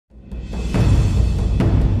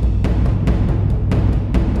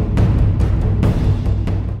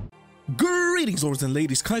Greetings, lords and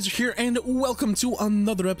ladies, Kaiser here, and welcome to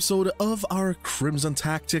another episode of our Crimson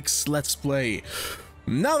Tactics Let's Play.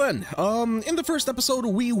 Now then, in the first episode,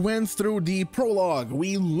 we went through the prologue.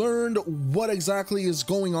 We learned what exactly is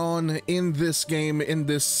going on in this game, in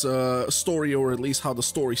this story, or at least how the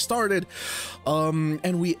story started.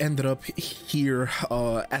 And we ended up here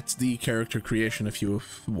at the character creation, if you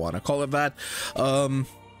want to call it that.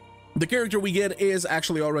 The character we get is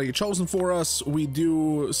actually already chosen for us. We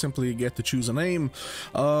do simply get to choose a name.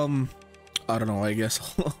 I don't know, I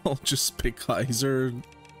guess I'll just pick Kaiser.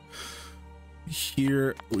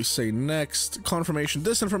 Here we say next. Confirmation.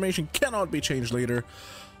 This information cannot be changed later.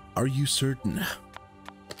 Are you certain?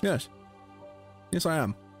 Yes. Yes, I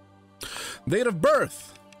am. Date of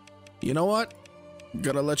birth. You know what?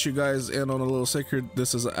 Gotta let you guys in on a little secret.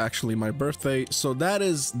 This is actually my birthday. So that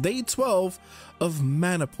is day 12 of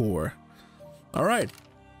Manipur. Alright.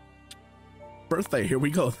 Birthday, here we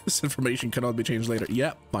go. This information cannot be changed later.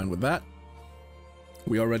 Yeah, fine with that.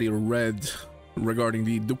 We already read regarding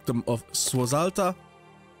the Dukedom of Swazalta.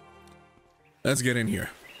 Let's get in here.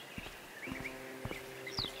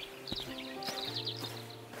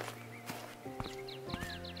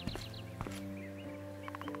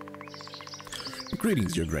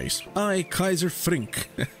 Greetings, Your Grace. I, Kaiser Frink,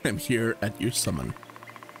 am here at your summon.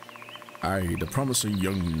 I, the promising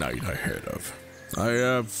young knight I heard of. I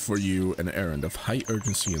have for you an errand of high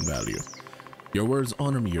urgency and value. Your words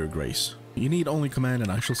honor me, Your Grace. You need only command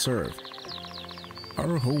and I shall serve.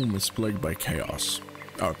 Our home is plagued by chaos.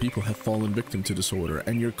 Our people have fallen victim to disorder,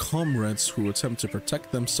 and your comrades who attempt to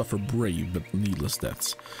protect them suffer brave but needless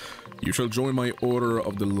deaths. You shall join my order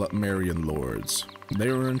of the Marian Lords. They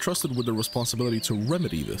are entrusted with the responsibility to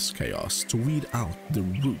remedy this chaos, to weed out the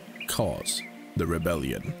root cause, the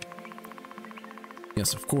rebellion.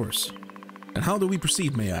 Yes, of course. And how do we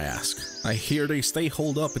proceed, may I ask? I hear they stay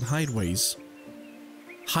holed up in hideaways,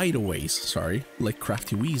 like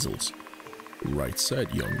crafty weasels. Right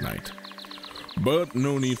said, young knight. But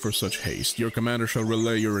no need for such haste. Your commander shall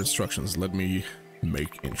relay your instructions. Let me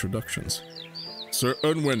make introductions. Ser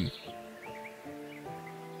Unwin.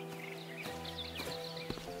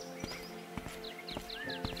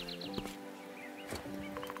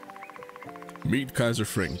 Meet Kaiser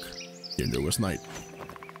Frink, your newest knight.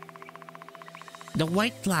 The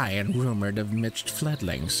White Lion rumored of mixed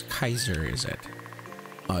fledglings. Kaiser, is it?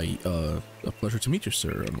 A pleasure to meet you,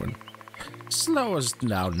 Ser Unwin. Slow as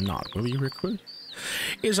thou not, will you recruit?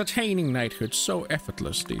 Is attaining knighthood so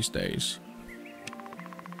effortless these days?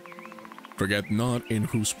 Forget not in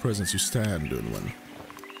whose presence you stand, Unwin.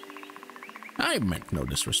 I meant no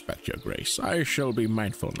disrespect, Your Grace. I shall be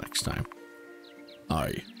mindful next time.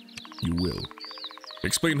 Aye, you will.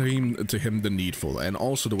 Explain to him the needful, and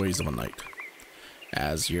also the ways of a knight.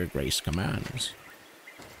 As Your Grace commands.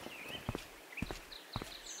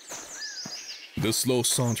 The slow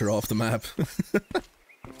saunter off the map.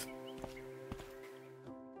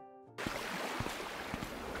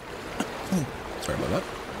 Sorry about that.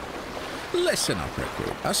 Listen up,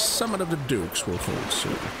 recruit. A summit of the Dukes will hold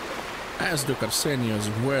soon. As Duke Arsenia's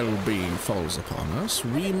well-being falls upon us,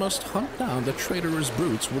 we must hunt down the traitorous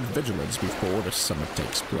brutes with vigilance before the summit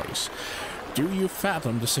takes place. Do you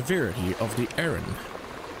fathom the severity of the errand?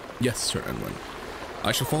 Yes, Ser Unwin.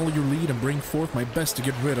 I shall follow your lead and bring forth my best to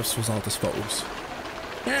get rid of Swazalta's foes.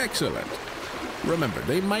 Excellent. Remember,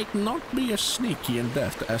 they might not be as sneaky and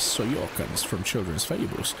deft as Soyokans from children's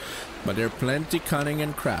fables, but they're plenty cunning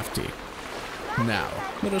and crafty. Now,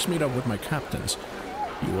 let us meet up with my captains.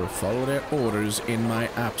 You will follow their orders in my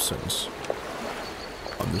absence.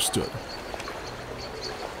 Understood.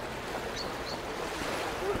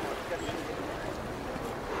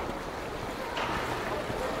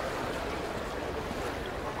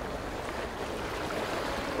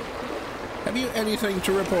 Have you anything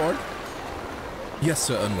to report? Yes,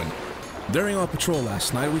 Sir Unwin. During our patrol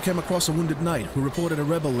last night, we came across a wounded knight who reported a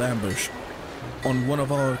rebel ambush on one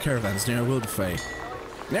of our caravans near Wildefay.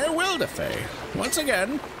 Near Wildefay? Once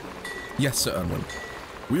again? Yes, Sir Unwin.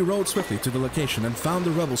 We rode swiftly to the location and found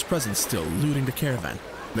the rebels present still, looting the caravan.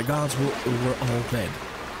 The guards were all dead.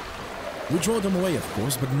 We drove them away, of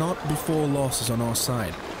course, but not before losses on our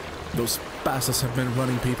side. Those bastards have been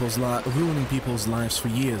ruining people's lives for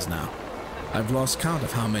years now. I've lost count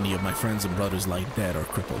of how many of my friends and brothers lie dead or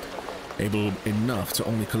crippled, able enough to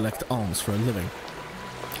only collect alms for a living.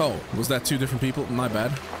 Oh, was that two different people? My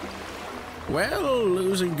bad. Well,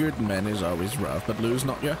 losing good men is always rough, but lose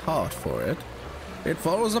not your heart for it. It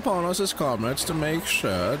falls upon us as comrades to make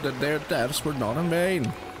sure that their deaths were not in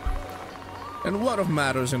vain. And what of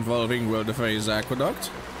matters involving Wildefay's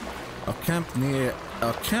aqueduct? A camp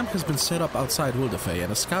has been set up outside Wildefay,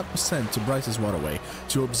 and a scout was sent to Bryce's Waterway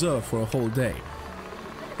to observe for a whole day.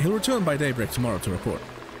 He'll return by daybreak tomorrow to report.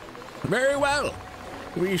 Very well.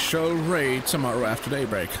 We shall raid tomorrow after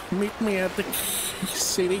daybreak. Meet me at the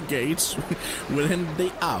city gates within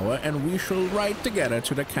the hour, and we shall ride together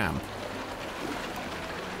to the camp.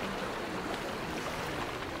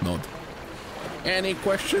 Nod. Any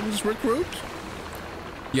questions, recruit?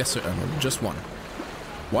 Yes, Sir Unwin, just one.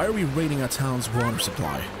 Why are we raiding our town's water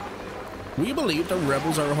supply? We believe the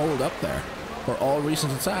rebels are holed up there, for all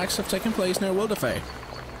recent attacks have taken place near Wildefay.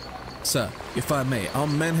 Sir, if I may, our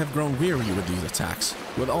men have grown weary with these attacks.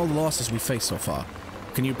 With all the losses we faced so far,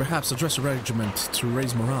 can you perhaps address a regiment to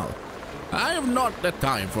raise morale? I have not the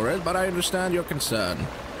time for it, but I understand your concern.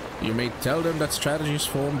 You may tell them that strategies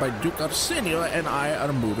formed by Duke Arsenio and I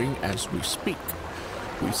are moving as we speak.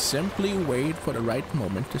 We simply wait for the right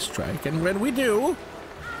moment to strike, and when we do,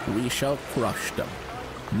 we shall crush them.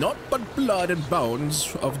 Naught but blood and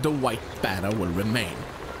bones of the white banner will remain.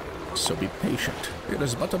 So be patient. It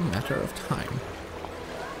is but a matter of time.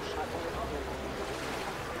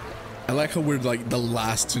 I like how we're like the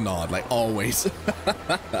last to nod, like always.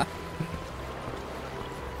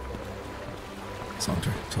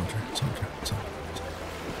 Saunter.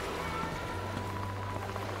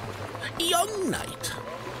 Young knight,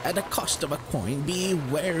 at the cost of a coin, be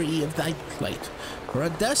wary of thy plight, for a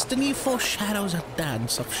destiny foreshadows a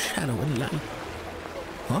dance of shadow and light.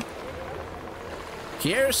 Huh?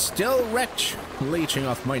 Here still wretch, leeching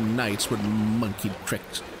off my knights with monkey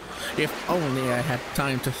tricks. If only I had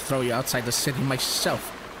time to throw you outside the city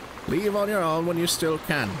myself. Leave on your own when you still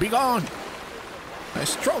can. Be gone! I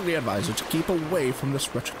strongly advise you to keep away from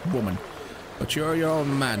this wretched woman. But you're your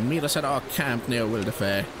own man. Meet us at our camp near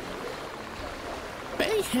Wildefay.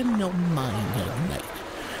 Pay him no mind, young knight.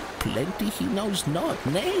 Plenty he knows not,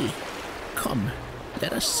 nay. Come,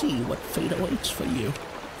 let us see what fate awaits for you.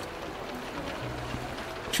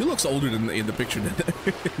 She looks older than in the picture than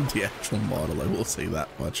in the actual model, I will say that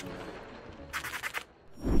much.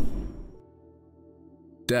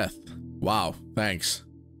 Death. Wow, thanks.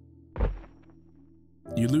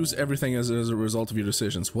 You lose everything as a result of your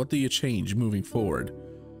decisions. What do you change moving forward?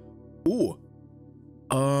 Ooh.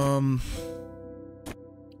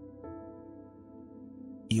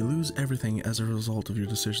 You lose everything as a result of your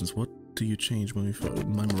decisions. What do you change moving forward?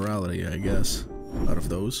 My morality, I guess, out of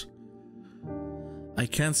those. I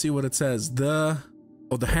can't see what it says. The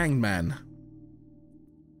Hanged Man.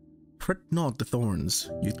 Fret not the thorns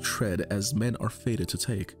you tread, as men are fated to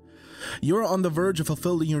take. You are on the verge of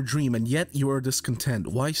fulfilling your dream, and yet you are discontent.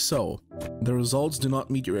 Why so? The results do not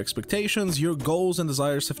meet your expectations. Your goals and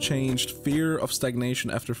desires have changed. Fear of stagnation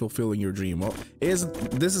after fulfilling your dream. Well,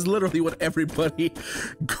 this is literally what everybody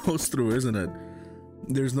goes through, isn't it?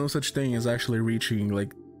 There's no such thing as actually reaching,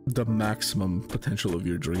 like, the maximum potential of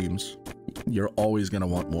your dreams. You're always gonna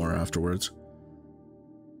want more afterwards.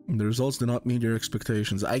 The results do not meet your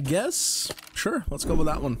expectations. I guess, sure, let's go with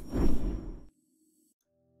that one.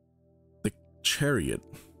 The Chariot.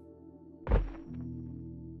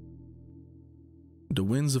 The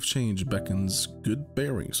winds of change beckons good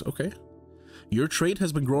bearings. Okay. Your trade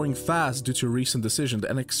has been growing fast due to recent decisions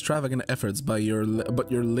and extravagant efforts but your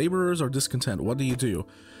laborers are discontent. What do you do?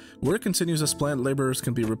 Work continues as planned. Laborers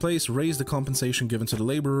can be replaced. Raise the compensation given to the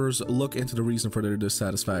laborers. Look into the reason for their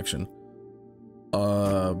dissatisfaction.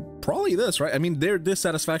 Probably this, right? I mean, their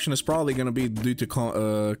dissatisfaction is probably going to be due to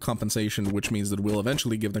compensation, which means that we'll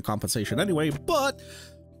eventually give them compensation anyway, but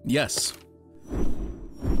yes.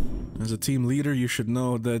 As a team leader, you should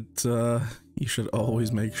know that you should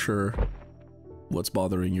always make sure what's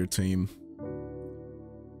bothering your team.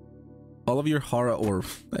 All of your or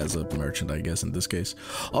as a merchant, I guess in this case,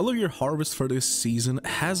 all of your harvest for this season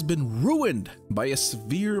has been ruined by a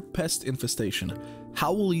severe pest infestation.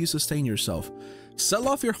 How will you sustain yourself? Sell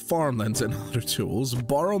off your farmlands and other tools,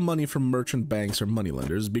 borrow money from merchant banks or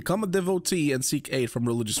moneylenders, become a devotee and seek aid from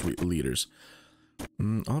religious leaders.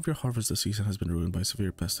 All of your harvest this season has been ruined by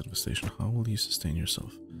severe pest infestation. How will you sustain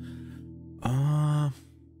yourself?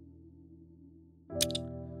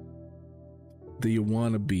 Do you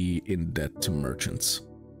want to be in debt to merchants?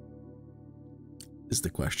 Is the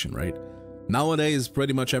question, right? Nowadays,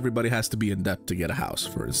 pretty much everybody has to be in debt to get a house,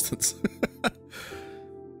 for instance.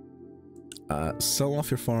 Sell off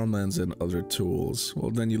your farmlands and other tools. Well,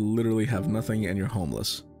 then you literally have nothing and you're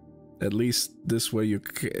homeless. At least this way you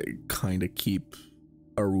kind of keep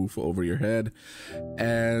a roof over your head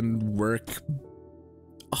and work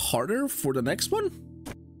harder for the next one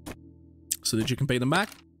so that you can pay them back.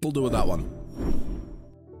 We'll do with that one.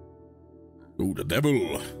 Ooh, the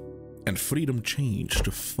devil. And freedom changed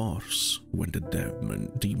to farce when the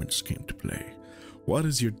demons came to play. What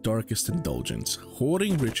is your darkest indulgence?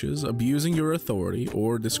 Hoarding riches, abusing your authority,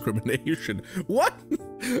 or discrimination? What?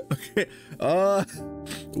 Okay.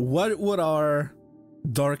 What would our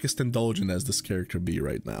darkest indulgence as this character be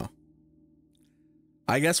right now?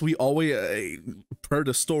 I guess we always, per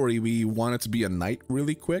the story, we want it to be a knight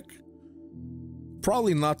really quick.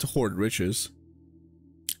 Probably not to hoard riches,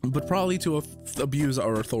 but probably to abuse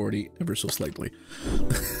our authority ever so slightly.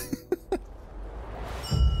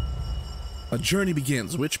 A journey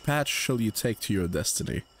begins. Which path shall you take to your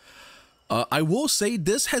destiny? I will say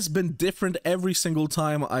this has been different every single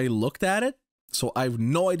time I looked at it, so I have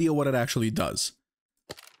no idea what it actually does.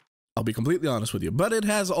 I'll be completely honest with you, but it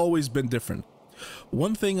has always been different.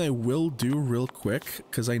 One thing I will do real quick,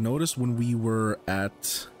 because I noticed when we were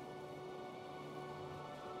at...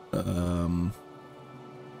 not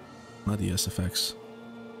the SFX.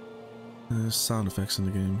 Sound effects in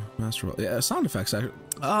the game. Master... Yeah, sound effects.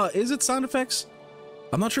 Is it sound effects?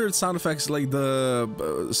 I'm not sure it's sound effects, like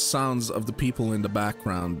the sounds of the people in the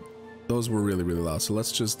background. Those were really, really loud. So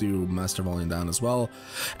let's just do master volume down as well.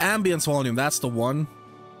 Ambience volume, that's the one.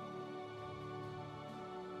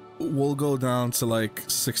 We'll go down to like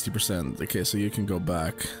 60%. Okay, so you can go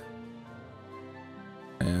back.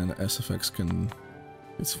 And SFX can...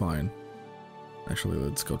 It's fine. Actually,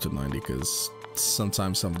 let's go to 90 because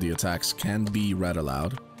sometimes some of the attacks can be rather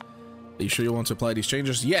loud. Are you sure you want to apply these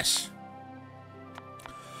changes? Yes!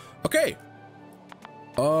 Okay.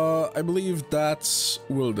 I believe that's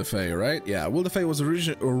Wildefay, right? Yeah, Wildefay was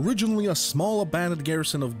originally a small abandoned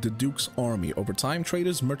garrison of the Duke's army. Over time,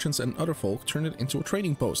 traders, merchants, and other folk turned it into a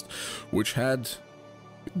trading post, which had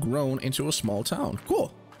grown into a small town.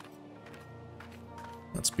 Cool.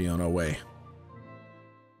 Let's be on our way.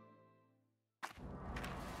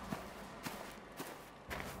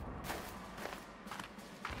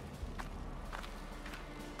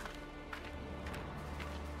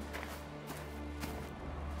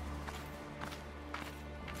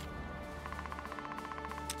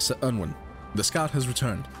 Ser Unwin, the scout has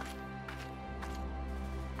returned.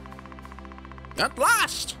 At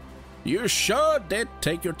last! You sure did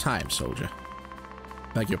take your time, soldier.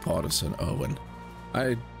 Beg your pardon, Ser Unwin.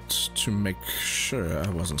 To make sure I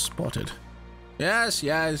wasn't spotted. Yes,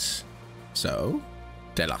 yes. So,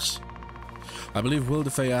 tell us. I believe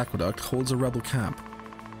Wildefay Aqueduct holds a rebel camp.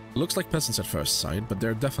 Looks like peasants at first sight, but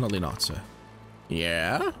they're definitely not, sir.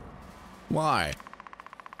 Yeah? Why?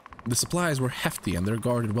 The supplies were hefty and they're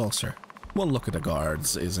guarded well, sir. One look at the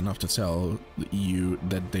guards is enough to tell you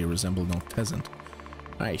that they resemble no peasant.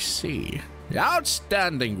 I see.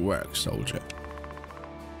 Outstanding work, soldier.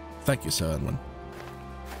 Thank you, Ser Unwin.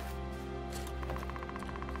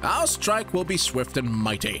 Our strike will be swift and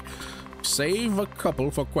mighty. Save a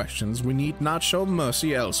couple for questions. We need not show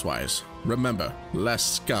mercy elsewise. Remember,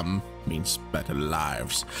 less scum means better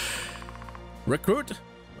lives. Recruit,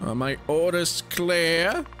 are my orders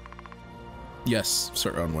clear? Yes,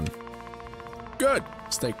 Ser Unwin. Good.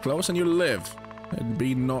 Stay close and you live. And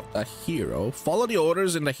be not a hero. Follow the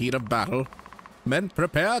orders in the heat of battle. Men,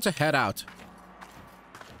 prepare to head out.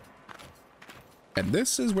 And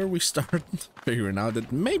this is where we start figuring out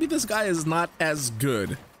that maybe this guy is not as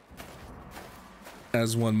good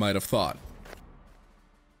as one might have thought.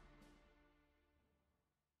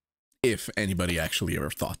 If anybody actually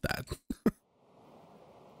ever thought that.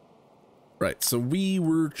 Right, so we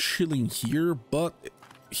were chilling here, but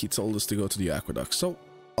he told us to go to the aqueduct, so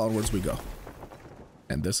onwards we go.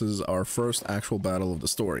 And this is our first actual battle of the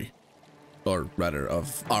story. Or rather,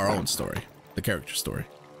 of our own story. The character story.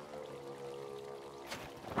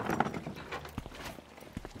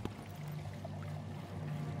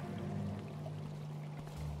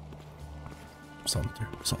 Saunter,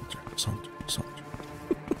 saunter, saunter, saunter.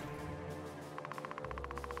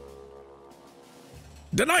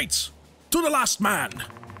 The knights! To the last man!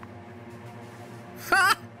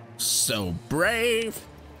 Ha! So brave!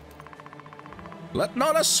 Let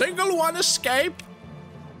not a single one escape!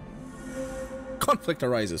 Conflict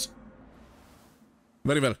arises.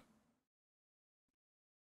 Very well.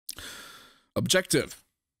 Objective.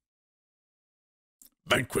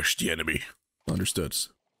 Vanquish the enemy. Understood.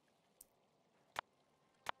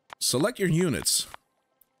 Select your units.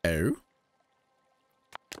 Oh?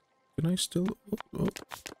 Can I still... Oh.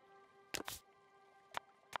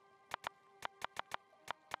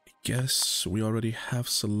 Guess we already have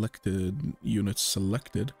selected units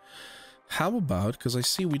selected. How about, because I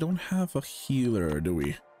see we don't have a healer, do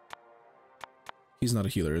we? He's not a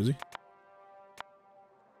healer, is he?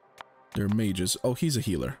 They're mages. Oh, he's a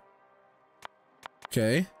healer.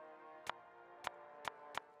 Okay.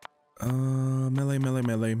 Melee, melee,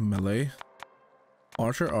 melee, melee.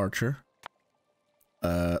 Archer, archer.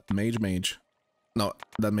 Mage, mage. No,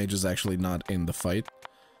 that mage is actually not in the fight.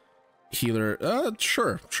 Healer,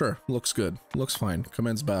 sure. Looks good. Looks fine.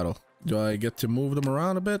 Commence battle. Do I get to move them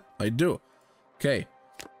around a bit? I do. Okay.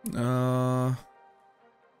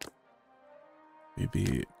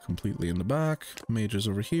 Maybe completely in the back. Mage is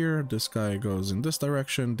over here. This guy goes in this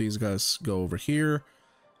direction. These guys go over here.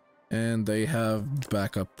 And they have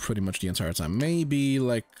backup pretty much the entire time. Maybe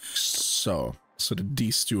like so. So that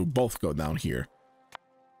these two both go down here.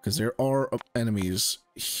 Because there are enemies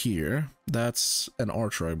here. That's an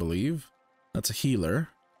archer, I believe. That's a healer.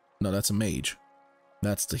 No, that's a mage.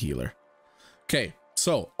 That's the healer. Okay,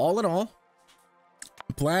 so all in all,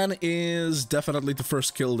 plan is definitely to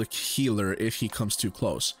first kill the healer if he comes too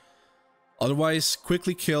close. Otherwise,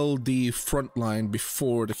 quickly kill the front line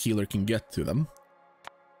before the healer can get to them.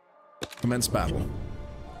 Commence battle.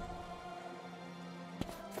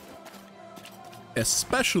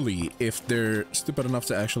 Especially if they're stupid enough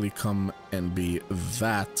to actually come and be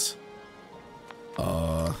that...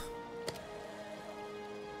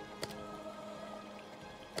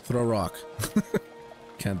 Throw rock.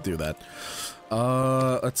 Can't do that.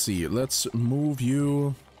 Let's see. Let's move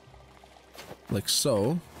you... like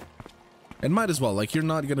so. And might as well. Like, you're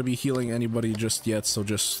not gonna be healing anybody just yet, so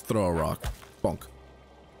just throw a rock. Bonk.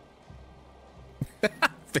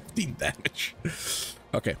 15 damage.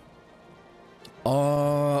 Okay.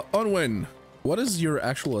 Unwin, what is your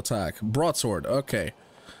actual attack? Broadsword, okay.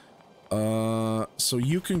 So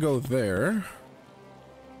you can go there.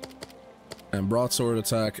 And broadsword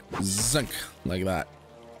attack, zink, like that.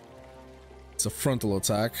 It's a frontal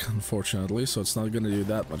attack, unfortunately, so it's not gonna do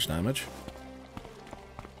that much damage.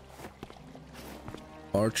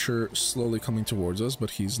 Archer slowly coming towards us,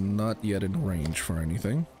 but he's not yet in range for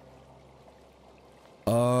anything.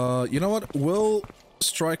 You know what? We'll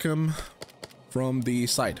strike him from the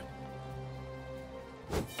side.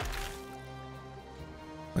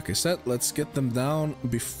 Like I said, let's get them down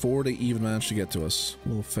before they even manage to get to us.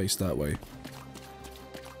 We'll face that way.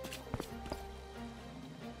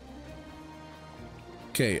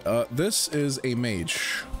 Okay, this is a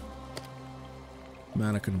mage.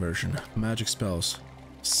 Mana conversion. Magic spells.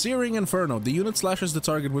 Searing Inferno. The unit slashes the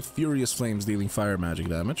target with furious flames, dealing fire magic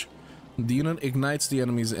damage. The unit ignites the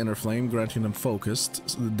enemy's inner flame, granting them focused.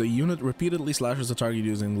 The unit repeatedly slashes the target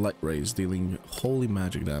using light rays, dealing holy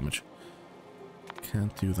magic damage.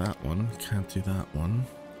 Can't do that one. Can't do that one.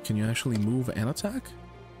 Can you actually move and attack?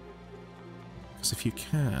 Because if you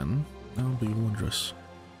can, that would be wondrous.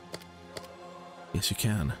 Yes, you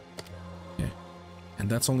can. Yeah. And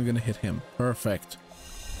that's only going to hit him. Perfect.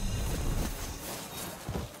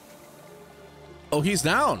 Oh, he's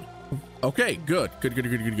down! Okay, good.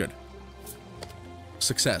 Good.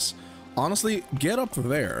 Success. Honestly, get up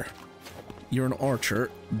there. You're an archer.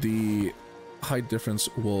 The height difference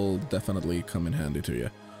will definitely come in handy to you.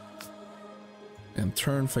 And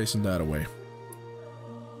turn facing that away.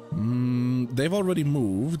 They've already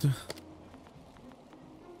moved.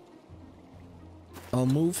 I'll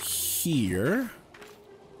move here.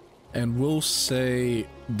 And we'll say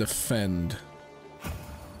defend.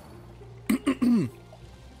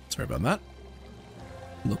 Sorry about that.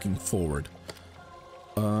 Looking forward.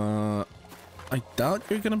 I doubt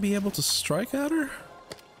you're gonna be able to strike at her.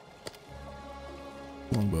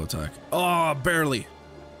 Longbow attack. Oh, barely.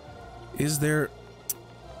 Is there...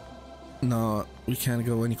 No, we can't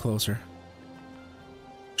go any closer.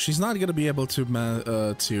 She's not gonna be able to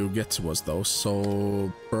get to us though,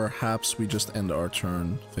 so perhaps we just end our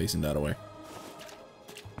turn facing that away.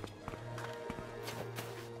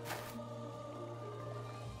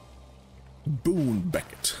 Boone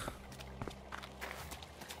Beckett.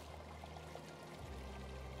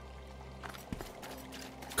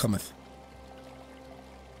 Cometh.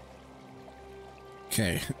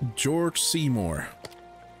 Okay, George Seymour.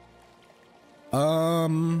 I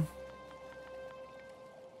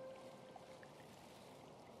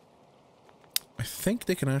think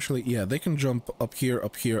they can actually, yeah, they can jump up here,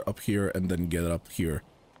 and then get up here.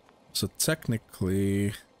 So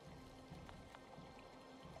technically,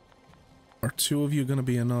 are two of you gonna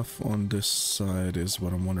be enough on this side is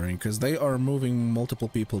what I'm wondering, because they are moving multiple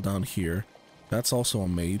people down here. That's also a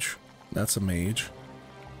mage. That's a mage.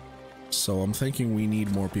 So I'm thinking we need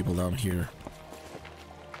more people down here.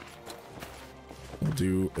 We'll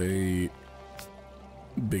do a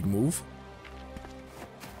big move.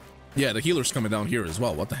 Yeah, the healer's coming down here as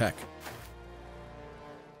well. What the heck?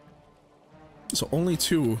 So only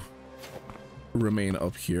two remain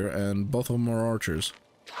up here, and both of them are archers.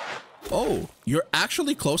 Oh, you're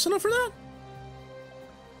actually close enough for that?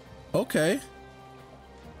 Okay.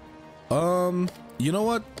 You know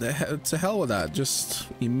what? To hell with that. Just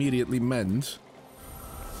immediately mend.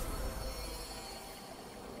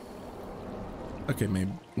 Okay,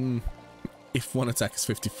 maybe. If one attack is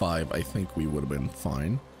 55, I think we would have been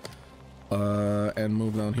fine. And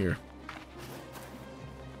move down here.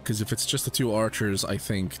 Because if it's just the two archers, I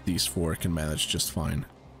think these four can manage just fine.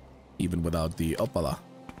 Even without the Opala.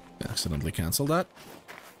 Accidentally cancel that.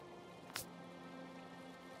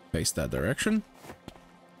 Face that direction.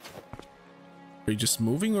 Are you just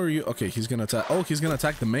moving or are you... Okay, he's gonna attack... Oh, he's gonna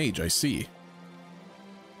attack the mage, I see.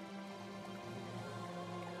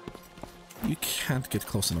 You can't get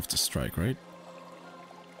close enough to strike, right?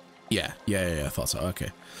 Yeah, I thought so. Okay.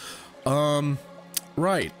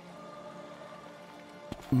 Right.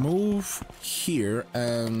 Move here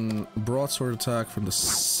and broadsword attack from the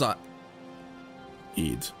side.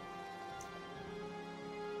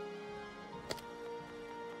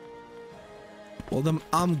 Well, then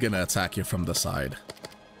I'm gonna attack you from the side.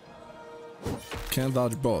 Can't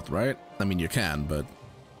dodge both, right? I mean, you can, but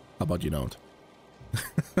how about you don't?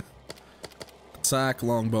 Attack,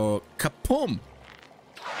 longbow, kapoom!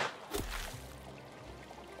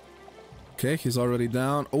 Okay, he's already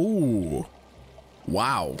down. Oh,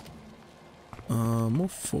 wow.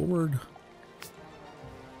 Move forward.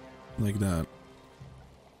 Like that.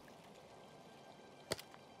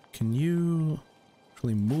 Can you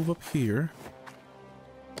actually move up here?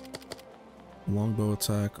 Longbow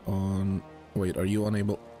attack on... Wait, are you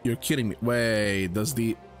unable... You're kidding me. Wait, does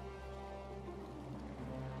the...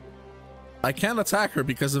 I can't attack her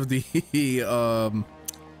because of the...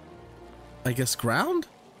 I guess ground?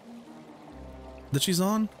 That she's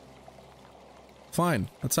on? Fine,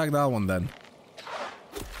 attack that one then.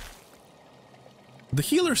 The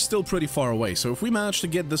healer's still pretty far away, so if we manage to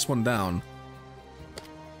get this one down...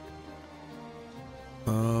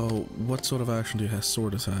 what sort of action do you have?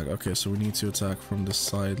 Sword attack. Okay, so we need to attack from this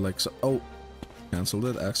side like so. Oh! Cancelled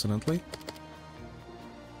it accidentally.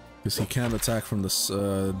 Because he can't attack from this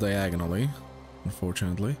diagonally,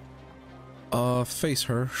 unfortunately. Face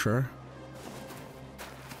her, sure.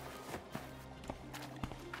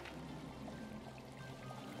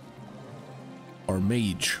 Or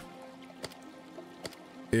mage.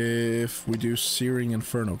 If we do Searing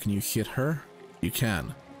Inferno, can you hit her? You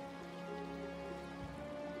can.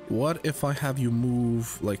 What if I have you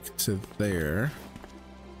move, like, to there?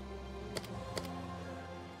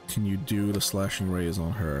 Can you do the Slashing Rays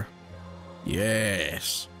on her?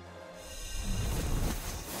 Yes!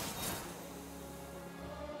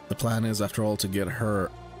 The plan is, after all, to get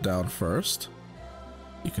her down first.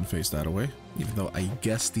 You can face that away, even though I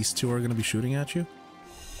guess these two are going to be shooting at you.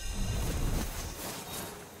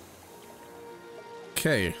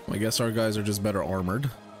 Okay, I guess our guys are just better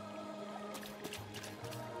armored.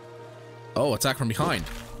 Oh, attack from behind.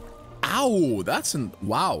 Ow! That's an...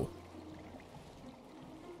 Wow.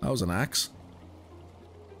 That was an axe.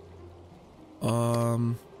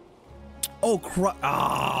 Oh,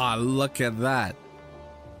 ah, look at that.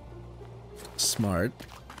 Smart.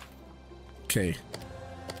 Okay.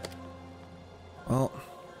 Well,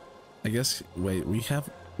 I guess... Wait, we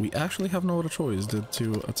actually have no other choice than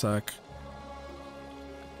to attack...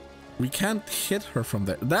 We can't hit her from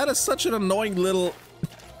there. That is such an annoying little...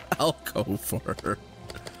 alcove for her.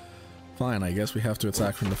 Fine, I guess we have to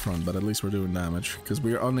attack from the front, but at least we're doing damage, because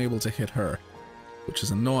we are unable to hit her, which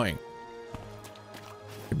is annoying.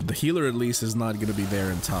 The healer at least is not going to be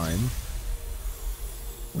there in time.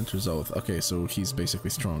 Winter's Oath. Okay, so he's basically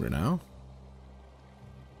stronger now.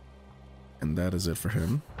 And that is it for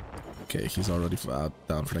him. Okay, he's already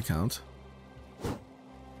down for the count.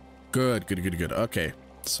 Good, good, good, good. Okay,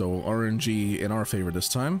 so RNG in our favor this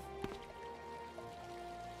time.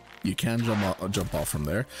 You can jump off from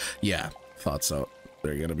there. Yeah, thought so.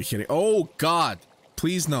 They're gonna be hitting. Oh God!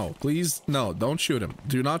 Please no! Please no! Don't shoot him!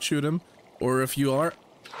 Do not shoot him! Or if you are,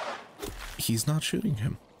 he's not shooting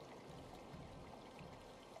him.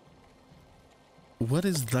 What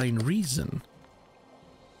is thine reason?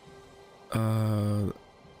 I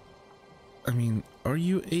mean, are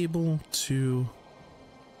you able to?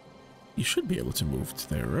 You should be able to move to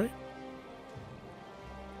there, right?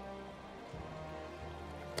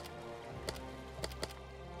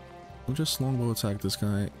 We'll just longbow attack this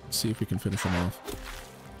guy, see if we can finish him off.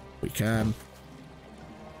 We can.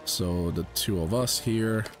 So the two of us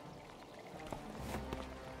here.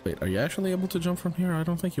 Wait, are you actually able to jump from here? I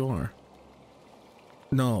don't think you are.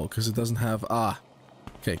 No, because it doesn't have... Ah!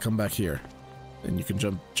 Okay, come back here. And you can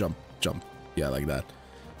jump, jump, jump. Yeah, like that.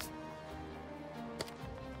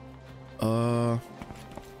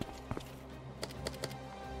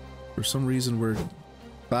 For some reason we're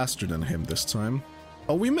faster than him this time.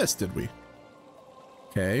 Oh, we missed, did we?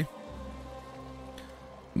 Okay.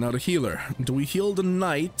 Now the healer. Do we heal the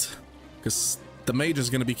knight? Because the mage is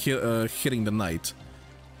going to be hitting the knight.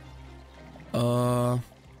 Our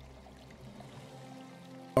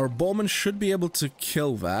bowman should be able to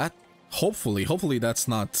kill that. Hopefully that's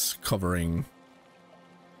not covering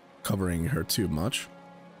her too much.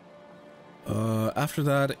 After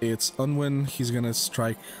that, it's Unwin. He's gonna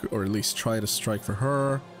strike, or at least try to strike for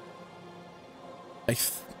her. I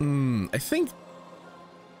think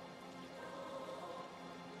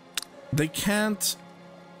they can't.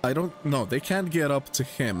 I don't know. They can't get up to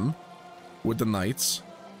him with the knights,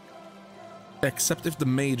 except if the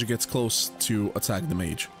mage gets close to attack the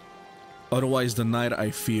mage. Otherwise, the knight,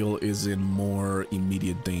 I feel, is in more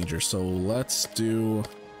immediate danger. So let's do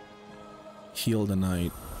heal the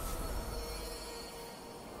knight.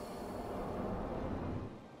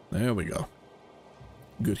 There we go.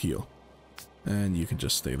 Good heal. And you can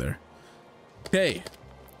just stay there. Okay.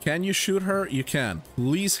 Can you shoot her? You can.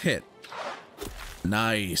 Please hit.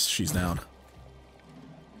 Nice. She's down.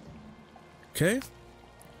 Okay.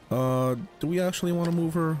 Do we actually want to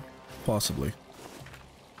move her? Possibly.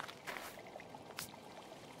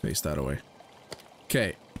 Face that away.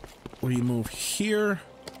 Okay. We move here.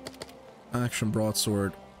 Action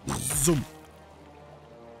broadsword. Zoom.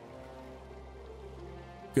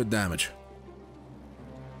 Good damage.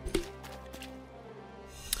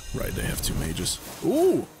 Right, they have two mages.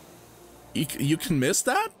 Ooh! You can miss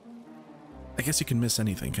that? I guess you can miss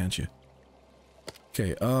anything, can't you?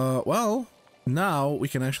 Okay, well, now we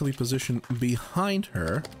can actually position behind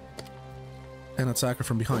her and attack her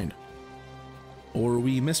from behind. Or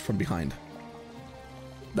we miss from behind.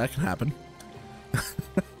 That can happen.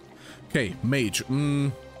 Okay, mage.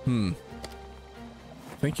 I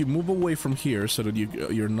think you move away from here so that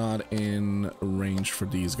you're not in range for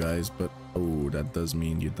these guys, but oh, that does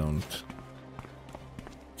mean you don't.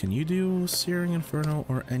 Can you do Searing Inferno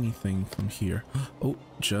or anything from here? Oh,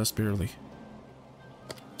 just barely.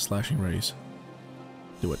 Slashing Rays.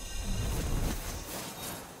 Do it.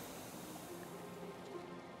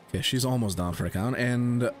 Okay, she's almost down for a count,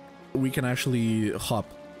 and we can actually hop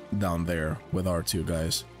down there with our two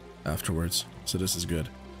guys afterwards, so this is good.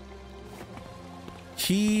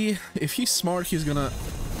 If he's smart, he's gonna...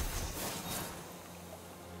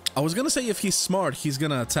 I was gonna say if he's smart, he's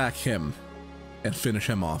gonna attack him and finish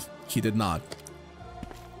him off. He did not.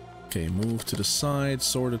 Okay, move to the side,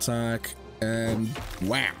 sword attack, and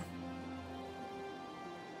wham!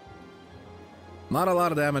 Not a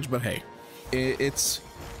lot of damage, but hey, it's...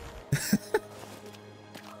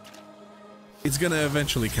 it's gonna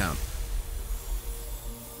eventually count.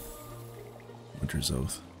 Winter's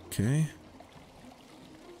Oath. Okay.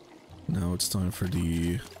 Now it's time for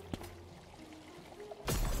the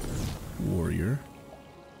warrior.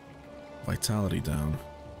 Vitality down.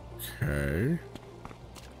 Okay.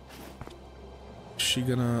 Is she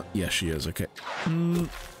gonna... Yeah, she is. Okay.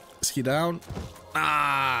 Is he down?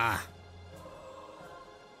 Ah!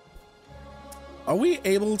 Are we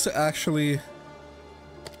able to actually...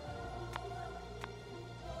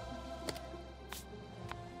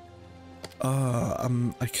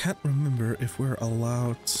 I can't remember if we're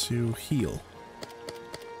allowed to heal.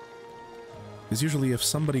 Because usually if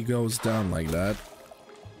somebody goes down like that,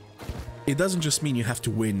 it doesn't just mean you have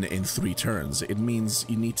to win in 3 turns. It means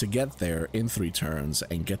you need to get there in 3 turns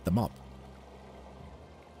and get them up.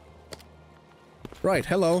 Right,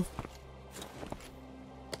 hello.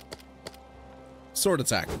 Sword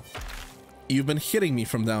attack. You've been hitting me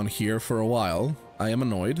from down here for a while. I am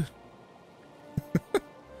annoyed.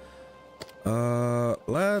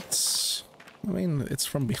 Let's... I mean, it's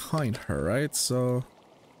from behind her, right? So...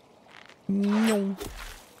 No.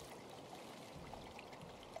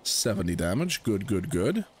 70 damage. Good, good,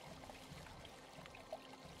 good.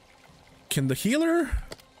 Can the healer...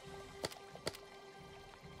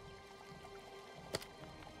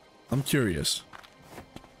 I'm curious.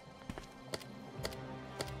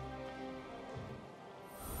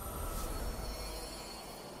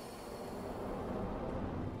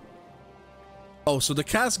 Oh, so the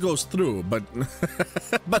cast goes through, but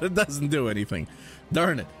but it doesn't do anything.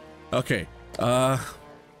 Darn it. Okay.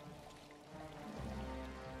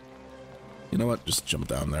 You know what? Just jump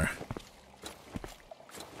down there.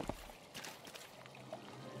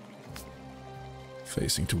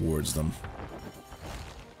 Facing towards them.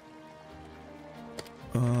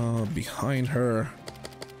 Behind her.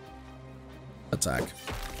 Attack.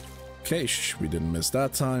 Okay, we didn't miss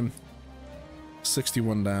that time.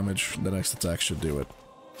 61 damage. The next attack should do it.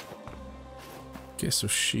 Okay, so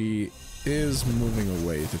she is moving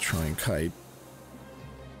away to try and kite.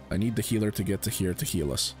 I need the healer to get to here to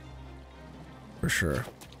heal us. For sure.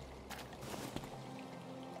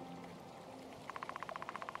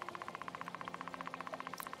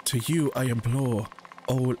 To you I implore,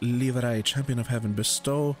 O Foray, champion of heaven,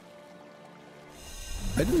 bestow...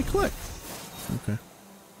 I didn't click. Okay.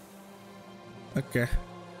 Okay.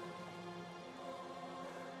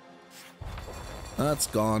 That's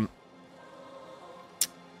gone.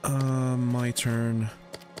 My turn.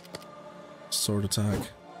 Sword attack.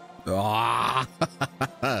 Ah!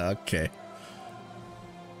 Okay.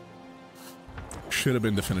 Should have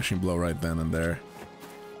been the finishing blow right then and there.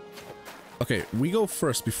 Okay, we go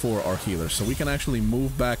first before our healer, so we can actually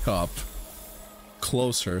move back up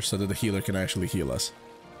closer so that the healer can actually heal us.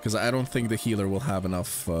 Because I don't think the healer will have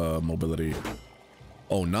enough mobility.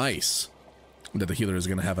 Oh, nice! That the healer is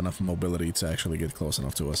going to have enough mobility to actually get close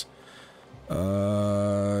enough to us.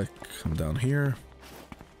 Come down here.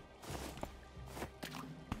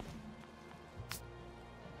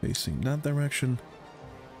 Facing that direction.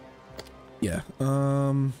 Yeah,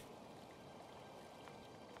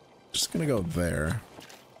 just gonna go there.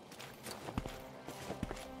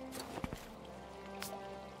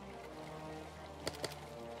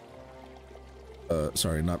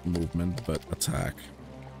 Sorry, not movement, but attack.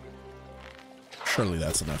 Surely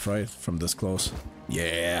that's enough, right? From this close.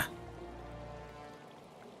 Yeah.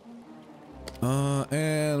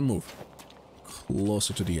 And move.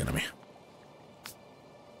 Closer to the enemy.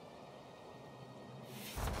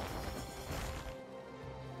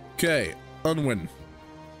 Okay, Unwin.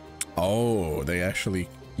 Oh, they actually...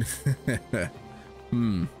 They're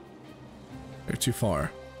too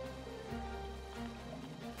far.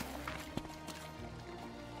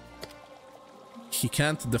 He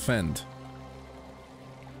can't defend.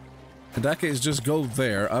 In that case, just go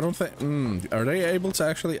there. I don't think... are they able to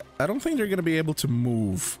actually... I don't think they're going to be able to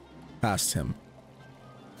move past him.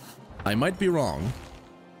 I might be wrong.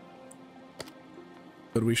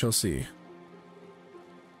 But we shall see.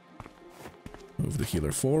 Move the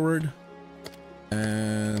healer forward.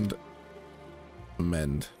 And...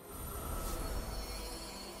 mend.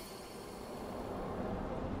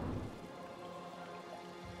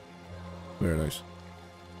 Very nice.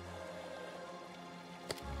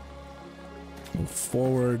 Move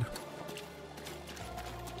forward.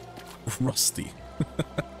 Rusty.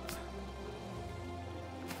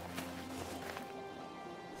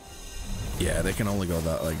 Yeah, they can only go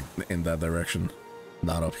that, like, in that direction.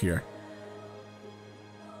 Not up here.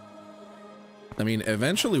 I mean,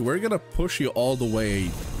 eventually we're gonna push you all the way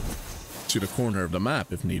to the corner of the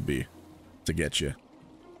map if need be to get you.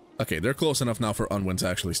 Okay, they're close enough now for Unwin to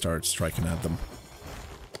actually start striking at them.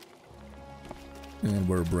 And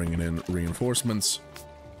we're bringing in reinforcements.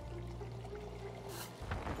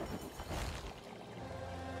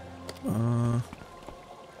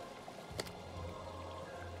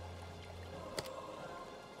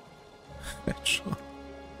 Headshot.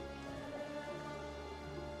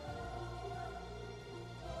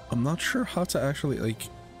 I'm not sure how to actually, like,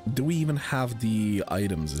 do we even have the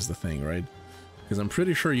items is the thing, right? Because I'm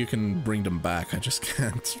pretty sure you can bring them back, I just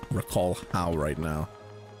can't recall how right now.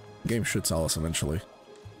 The game should tell us eventually.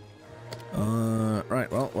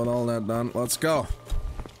 Right, well, with all that done, let's go.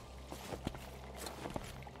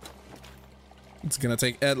 It's gonna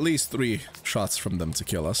take at least 3 shots from them to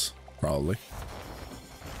kill us, probably.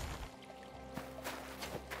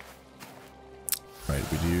 Right,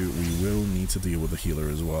 we will need to deal with the healer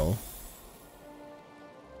as well.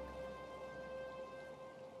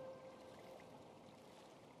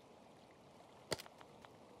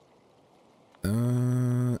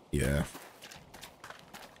 Yeah.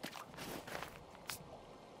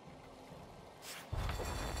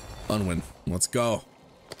 Unwin, let's go.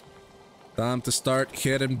 Time to start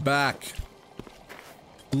hitting back.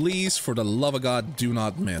 Please, for the love of God, do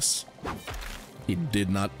not miss. He did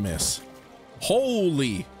not miss.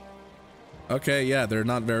 Holy! Okay, yeah, they're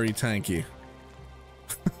not very tanky.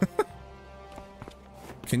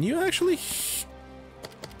 Can you actually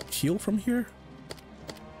heal from here?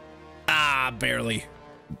 Ah, barely.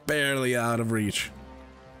 Barely out of reach.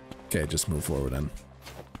 Okay, just move forward then.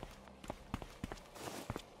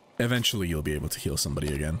 Eventually you'll be able to heal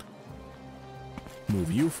somebody again.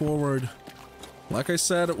 Move you forward. Like I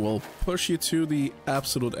said, we'll push you to the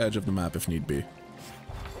absolute edge of the map if need be.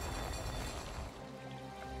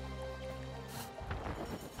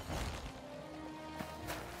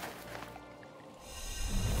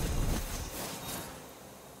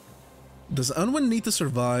 Does Unwin need to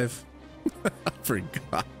survive? I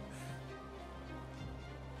forgot.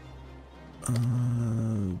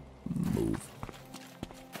 Move.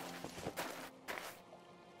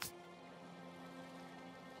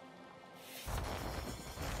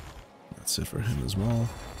 That's it for him as well.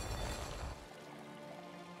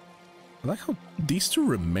 I like how these two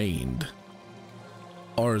remained.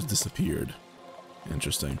 Ours disappeared.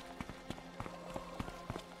 Interesting.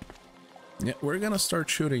 Yeah, we're gonna start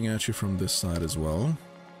shooting at you from this side as well.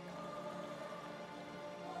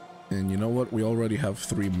 And you know what? We already have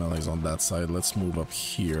 3 melees on that side. Let's move up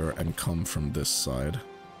here and come from this side.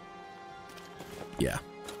 Yeah.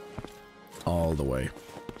 All the way.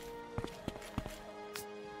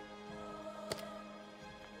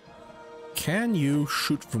 Can you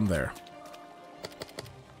shoot from there?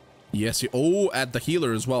 Yes, you... Oh, at the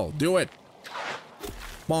healer as well. Do it!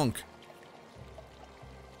 Bonk.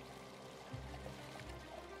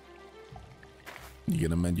 You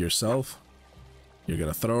gonna mend yourself? You're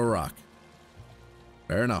gonna throw a rock.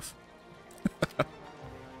 Fair enough.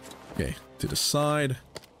 Okay, to the side.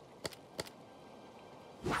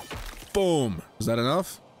 Boom! Is that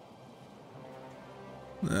enough?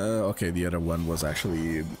 Okay, the other one was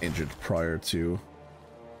actually injured prior to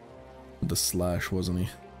the slash, wasn't he?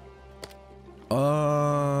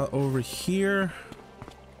 Over here.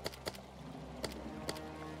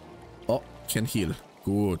 Oh, can heal.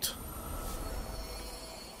 Good.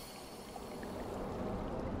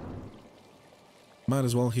 Might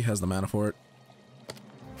as well, he has the mana for it.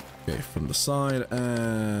 Okay, from the side,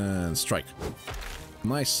 and strike.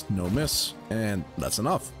 Nice, no miss, and that's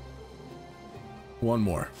enough. One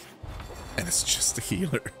more. And it's just the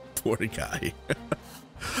healer. Poor guy.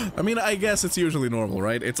 I mean, I guess it's usually normal,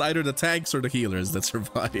 right? It's either the tanks or the healers that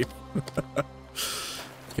survive.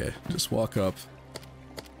 Okay, just walk up.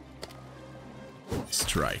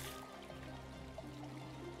 Strike.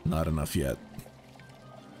 Not enough yet.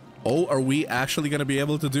 Oh, are we actually going to be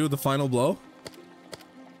able to do the final blow?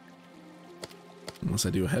 Unless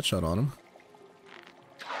I do a headshot on him.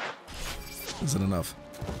 Is it enough?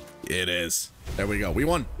 It is. There we go. We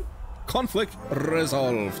won. Conflict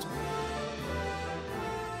resolved.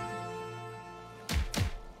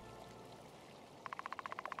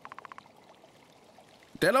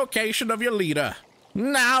 The location of your leader.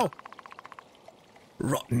 Now!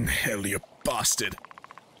 Rotten hell, you bastard.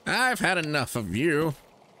 I've had enough of you.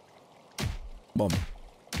 Boom.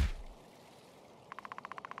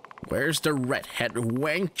 Where's the redhead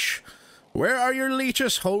wench? Where are your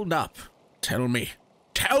leeches? Hold up. Tell me.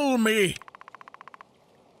 Tell me!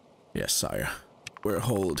 Yes, sire. We're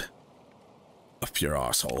holed up your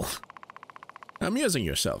arsehole. Amusing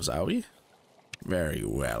yourselves, are we? Very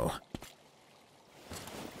well.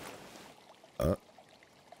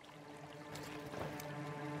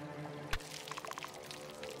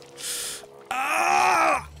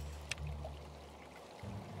 Ah!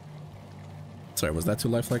 Sorry, was that too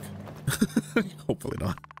lifelike? Hopefully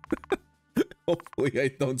not. Hopefully I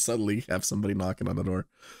don't suddenly have somebody knocking on the door.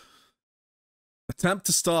 Attempt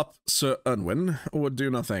to stop Ser Unwin would do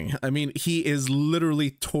nothing. I mean, he is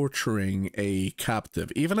literally torturing a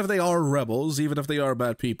captive. Even if they are rebels, even if they are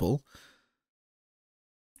bad people.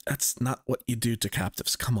 That's not what you do to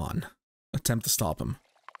captives. Come on. Attempt to stop him.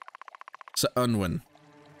 Ser Unwin.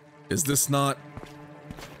 Is this not...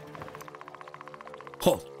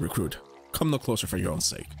 Halt, recruit. Come no closer for your own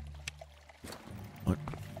sake. What?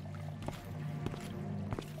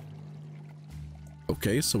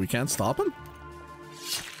 Okay, so we can't stop him?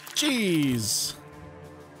 Jeez.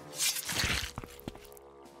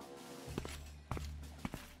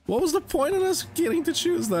 What was the point of us getting to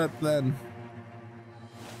choose that then?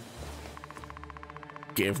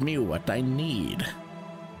 Give me what I need.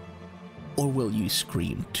 Or will you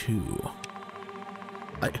scream too?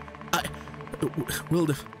 Will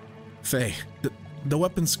the... Faye, the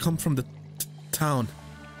weapons come from the town.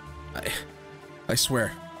 I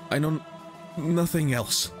swear, I know nothing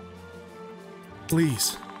else.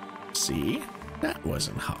 Please. See? That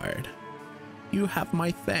wasn't hard. You have my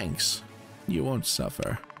thanks. You won't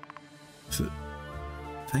suffer.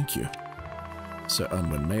 Thank you. Ser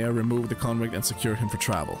Unwin, may I remove the convict and secure him for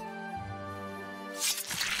travel?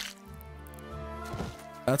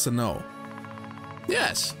 That's a no.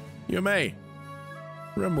 Yes, you may.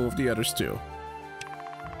 Remove the others too.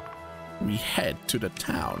 We head to the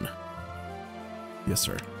town. Yes,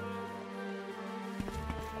 sir.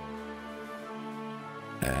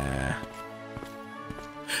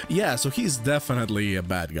 Yeah, so he's definitely a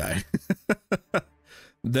bad guy.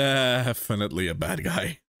 Definitely a bad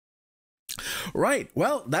guy. Right,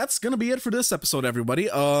 well, that's gonna be it for this episode, everybody.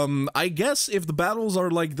 I guess if the battles are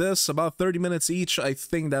like this, about 30 minutes each, I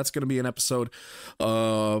think that's gonna be an episode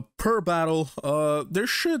per battle. There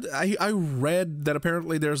should... I read that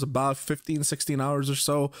apparently there's about 15-16 hours or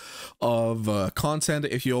so of content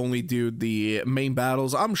if you only do the main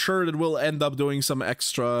battles. I'm sure that we'll end up doing some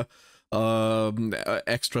extra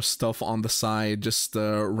extra stuff on the side, just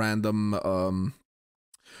random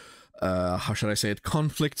how should I say it,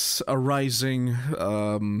 conflicts arising,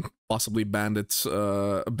 possibly bandits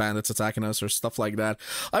attacking us or stuff like that.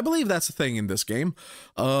 I believe that's a thing in this game.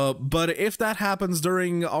 But if that happens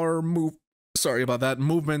during our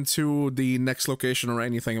movement to the next location or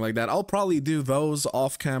anything like that, I'll probably do those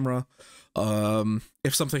off camera.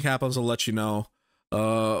 If something happens, I'll let you know.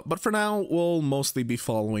 But for now, we'll mostly be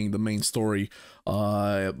following the main story.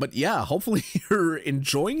 But yeah, hopefully you're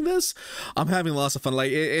enjoying this. I'm having lots of fun.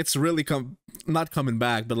 Like, it's really not coming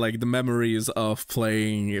back, but like the memories of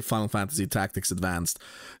playing Final Fantasy Tactics Advanced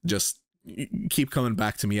just keep coming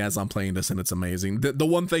back to me as I'm playing this, and it's amazing. The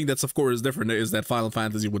one thing that's of course different is that Final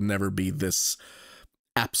Fantasy would never be this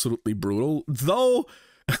absolutely brutal, though.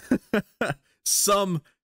 Some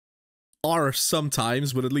are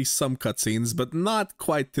sometimes, with at least some cutscenes, but not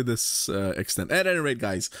quite to this extent. At any rate,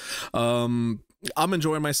 guys, I'm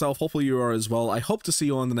enjoying myself. Hopefully you are as well. I hope to see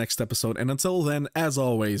you on the next episode, and until then, as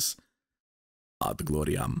always, ad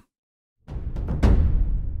gloriam.